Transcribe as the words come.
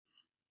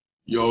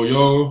Yo,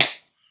 yo,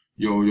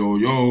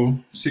 yo,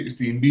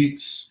 16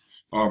 Beats,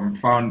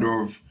 founder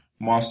of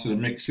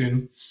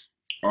mastermixing,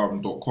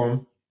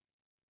 .com.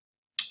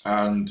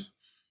 And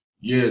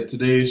yeah,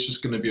 today is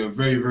just going to be a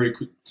very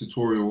quick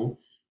tutorial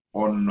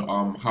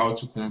on how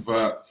to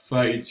convert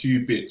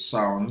 32-bit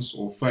sounds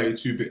or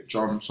 32-bit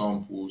drum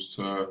samples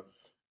to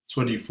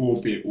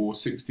 24-bit or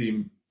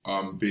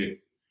 16-bit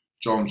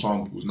drum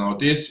samples. Now,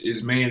 this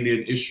is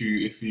mainly an issue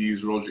if you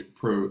use Logic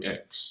Pro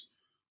X.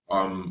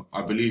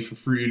 I believe for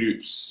Fruity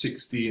Loops,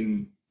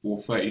 16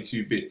 or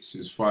 32 bits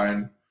is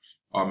fine.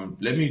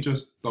 Let me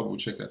just double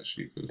check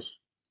actually because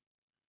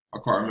I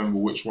can't remember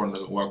which one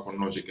doesn't work on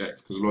Logic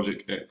X because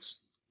Logic X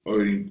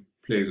only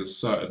plays a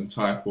certain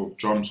type of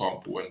drum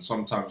sample, and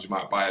sometimes you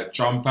might buy a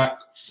drum pack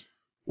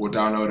or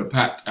download a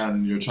pack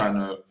and you're trying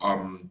to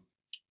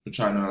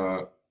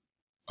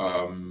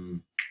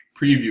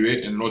preview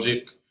it in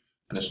Logic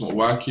and it's not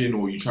working,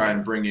 or you try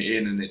and bring it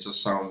in and it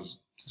just sounds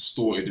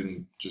distorted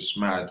and just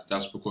mad.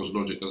 That's because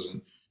Logic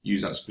doesn't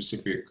use that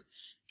specific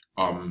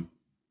um,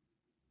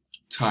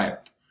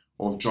 type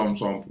of drum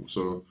sample.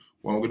 So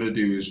what I'm gonna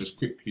do is just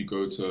quickly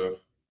go to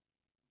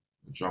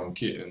the drum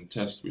kit and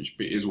test which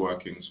bit is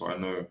working, so I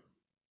know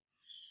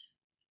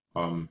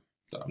that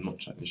I'm not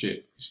chatting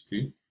shit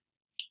basically.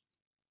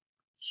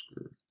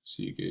 Screw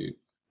Seagate.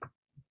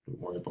 Don't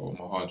worry about what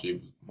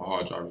my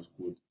hard drive is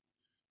called.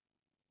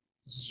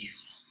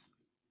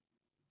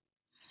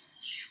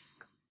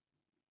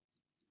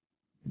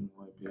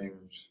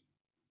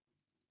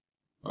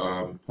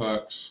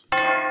 Perks.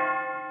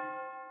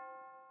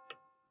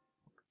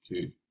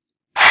 Okay.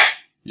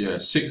 Yeah,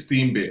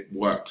 16-bit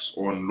works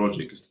on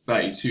Logic. It's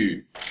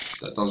 32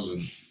 that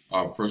doesn't.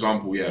 For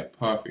example, yeah,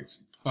 perfect.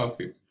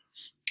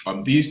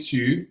 These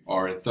two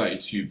are in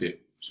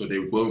 32-bit, so they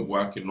won't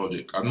work in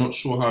Logic. I'm not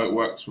sure how it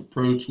works for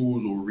Pro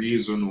Tools or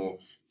Reason or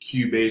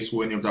Cubase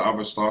or any of that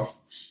other stuff.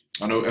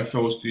 I know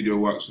FL Studio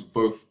works with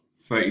both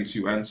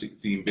 32 and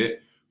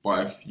 16-bit,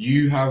 but if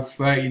you have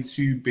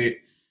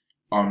 32-bit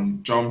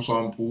drum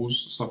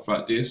samples, stuff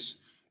like this,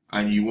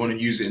 and you want to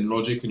use it in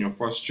Logic and you're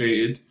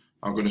frustrated,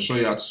 I'm going to show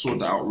you how to sort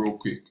that out real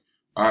quick.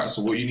 Alright,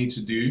 so what you need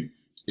to do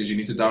is you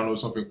need to download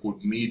something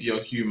called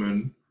Media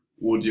Human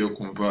Audio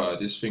Converter.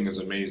 This thing is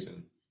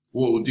amazing.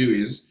 What it will do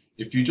is,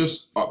 if you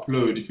just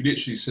upload, if you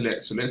literally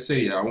select, so let's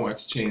say, yeah, I wanted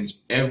to change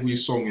every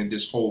song in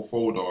this whole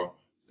folder,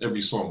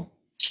 every song.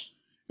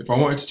 If I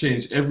wanted to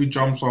change every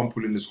drum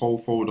sample in this whole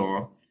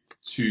folder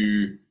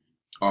to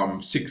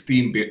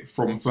 16-bit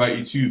from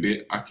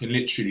 32-bit, I can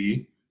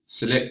literally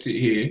select it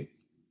here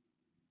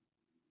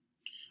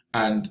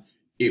and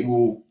it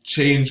will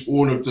change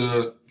all of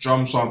the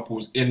drum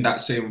samples in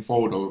that same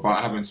folder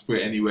without having to put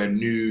it anywhere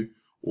new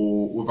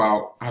or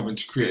without having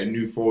to create a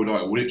new folder.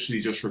 It will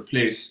literally just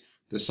replace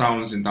the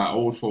sounds in that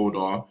old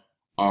folder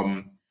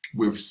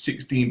with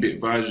 16-bit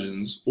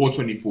versions or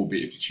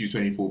 24-bit if you choose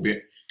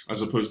 24-bit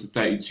as opposed to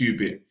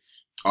 32-bit.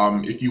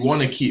 If you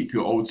want to keep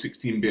your old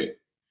 16-bit,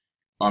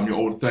 your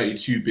old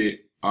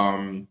 32-bit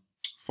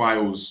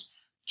files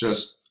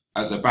just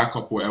as a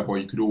backup or whatever,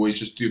 you could always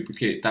just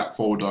duplicate that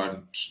folder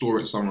and store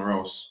it somewhere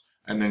else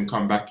and then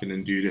come back in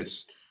and do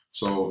this.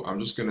 So I'm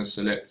just going to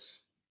select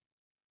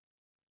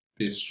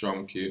this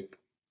drum kit.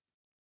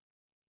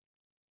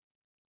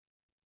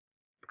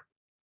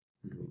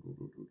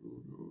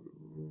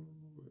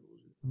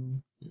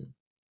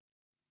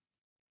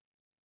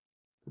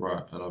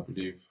 Right, and I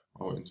believe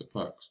I went into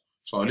Perks.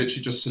 So I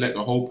literally just select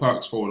the whole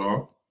Perks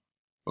folder,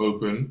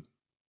 open,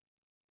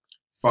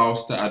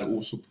 files to add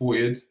all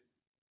supported,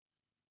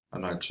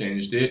 and I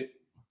changed it.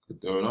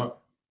 Donut.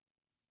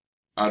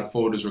 Add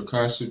folders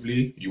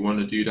recursively. You want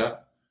to do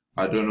that.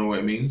 I don't know what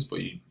it means,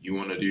 but you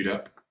want to do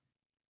that.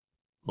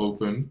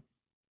 Open.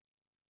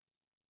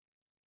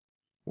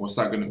 What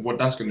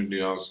that's gonna do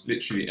now is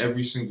literally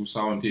every single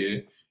sound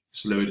here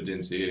is loaded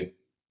into here.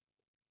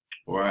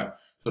 Alright.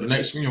 So the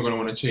next thing you're gonna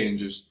want to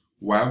change is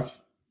WAV.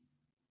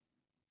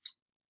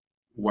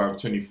 WAV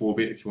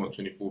 24-bit if you want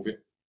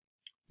 24-bit.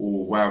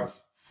 Or WAV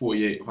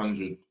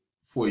 4800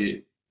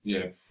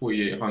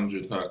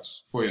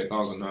 hertz,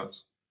 48,000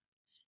 hertz.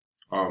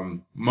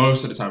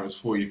 Most of the time it's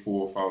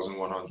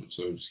 44,100,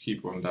 so just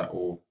keep on that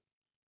or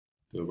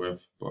the WAV,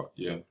 but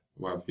yeah,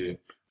 WAV here.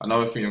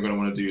 Another thing you're going to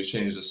want to do is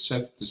change the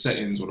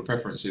settings or the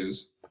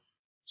preferences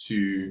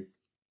to,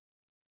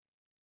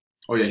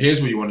 oh yeah,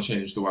 here's where you want to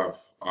change the WAV,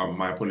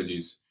 my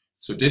apologies.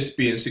 So this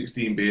being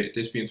 16-bit,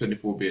 this being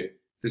 24-bit,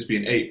 this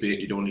being 8-bit,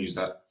 you don't want to use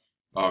that.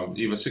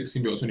 Either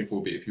 16-bit or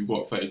 24-bit if you've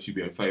got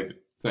 32-bit and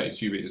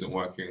 32-bit isn't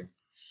working.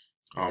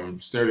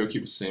 Stereo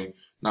keep the same.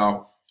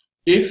 Now,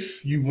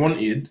 if you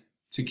wanted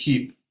to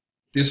keep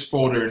this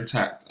folder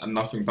intact and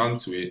nothing done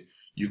to it,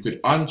 you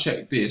could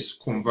uncheck this,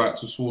 convert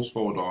to source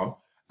folder,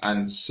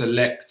 and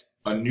select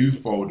a new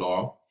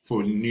folder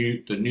for the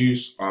new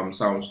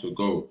sounds to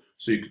go.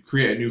 So you could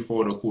create a new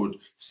folder called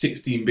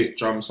 16-bit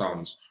drum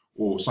sounds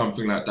or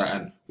something like that.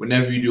 And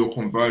whenever you do a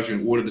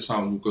conversion, all of the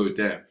sounds will go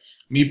there.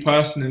 Me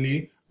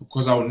personally,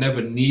 because I will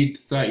never need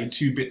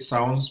 32-bit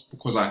sounds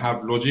because I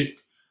have Logic,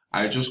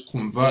 I just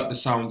convert the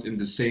sounds in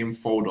the same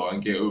folder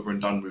and get over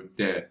and done with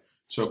there.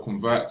 So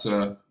convert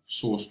to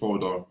source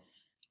folder.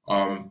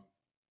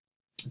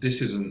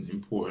 This isn't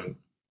important.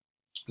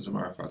 As a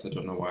matter of fact, I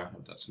don't know why I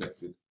have that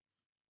selected.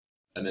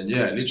 And then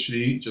yeah,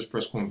 literally just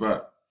press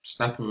convert.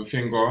 Snap of a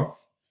finger,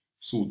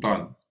 it's all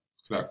done.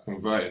 Look at that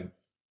converting.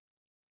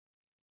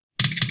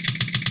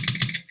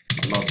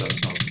 I love that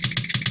sound.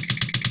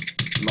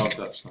 Love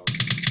that sound.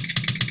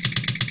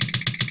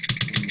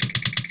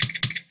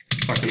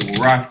 It's like a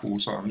little rifle or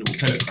something, a little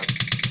pellet gun.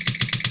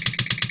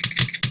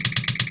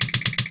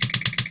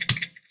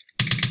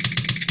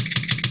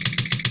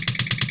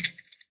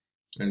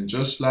 And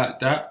just like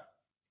that,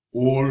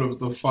 all of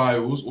the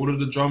files, all of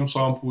the drum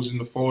samples in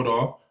the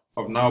folder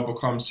have now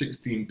become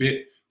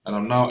 16-bit, and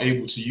I'm now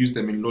able to use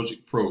them in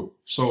Logic Pro.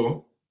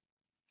 So,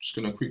 just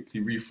gonna quickly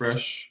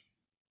refresh,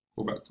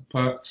 go back to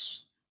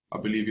perks. I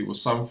believe it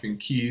was something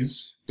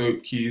keys,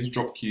 dope keys,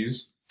 drop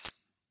keys.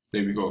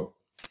 There we go,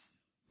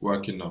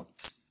 working now.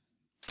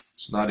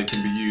 So now they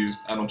can be used.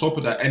 And on top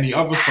of that, any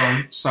other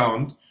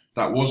sound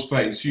that was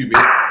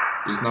 32-bit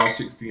is now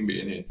 16-bit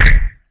in here.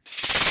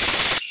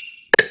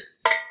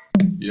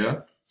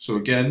 Yeah, so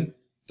again,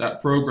 that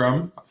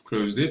program, I've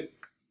closed it.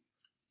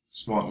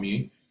 Smart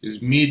Me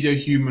is Media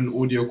Human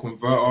Audio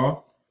Converter.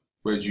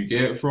 Where'd you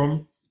get it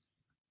from?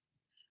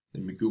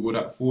 Let me Google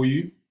that for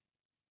you.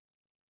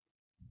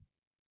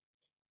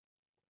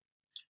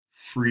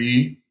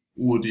 Free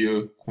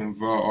audio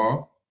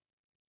converter,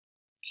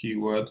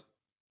 keyword.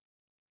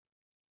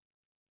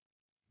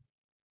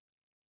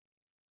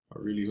 I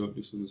really hope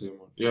this is the same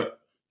one. Yeah,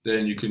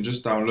 then you can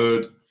just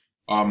download,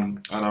 and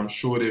I'm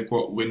sure they've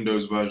got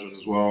Windows version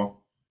as well.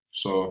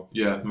 So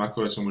yeah,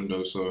 macOS and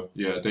Windows. So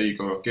yeah, there you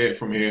go. Get it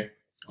from here.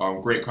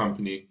 Great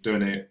company,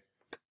 donate.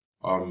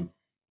 I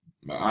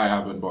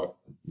haven't, but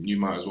you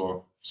might as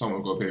well.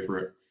 Someone got to pay for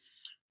it.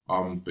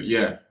 But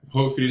yeah,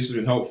 hopefully this has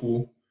been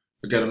helpful.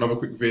 Again, another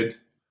quick vid.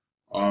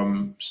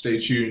 Stay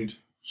tuned.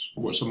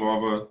 Watch some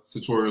other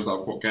tutorials that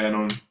I've got going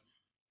on.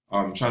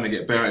 I'm trying to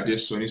get better at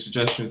this. So any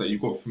suggestions that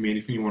you've got for me,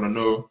 anything you want to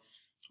know,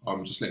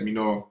 just let me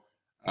know.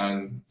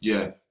 And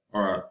yeah,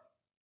 all right.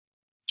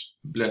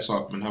 Bless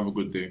up and have a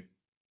good day.